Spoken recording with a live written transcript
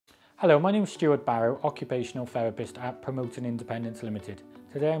Hello, my name is Stuart Barrow, occupational therapist at Promoting Independence Limited.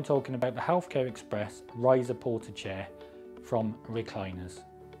 Today I'm talking about the Healthcare Express Riser Porta chair from Recliners.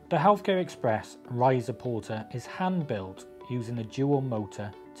 The Healthcare Express Riser Porta is hand-built using a dual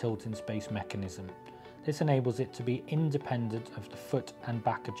motor tilting space mechanism. This enables it to be independent of the foot and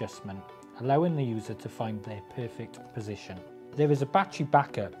back adjustment, allowing the user to find their perfect position. There is a battery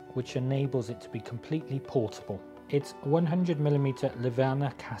backup which enables it to be completely portable. Its 100mm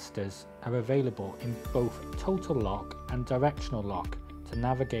Recliner casters are available in both total lock and directional lock to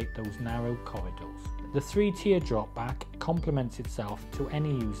navigate those narrow corridors. The 3-tier drop back complements itself to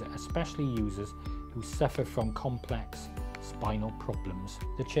any user, especially users who suffer from complex spinal problems.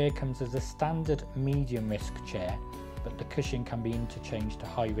 The chair comes as a standard medium risk chair, but the cushion can be interchanged to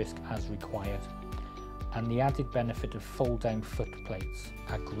high risk as required. And the added benefit of fold down foot plates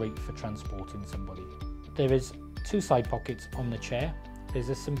are great for transporting somebody. There is 2 side pockets on the chair. There's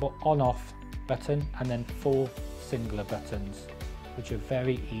a simple on-off button and then 4 singular buttons, which are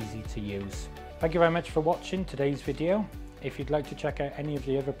very easy to use. Thank you very much for watching today's video. If you'd like to check out any of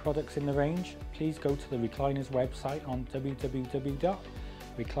the other products in the range, please go to the Recliners website on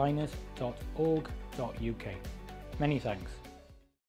www.recliners.org.uk. Many thanks.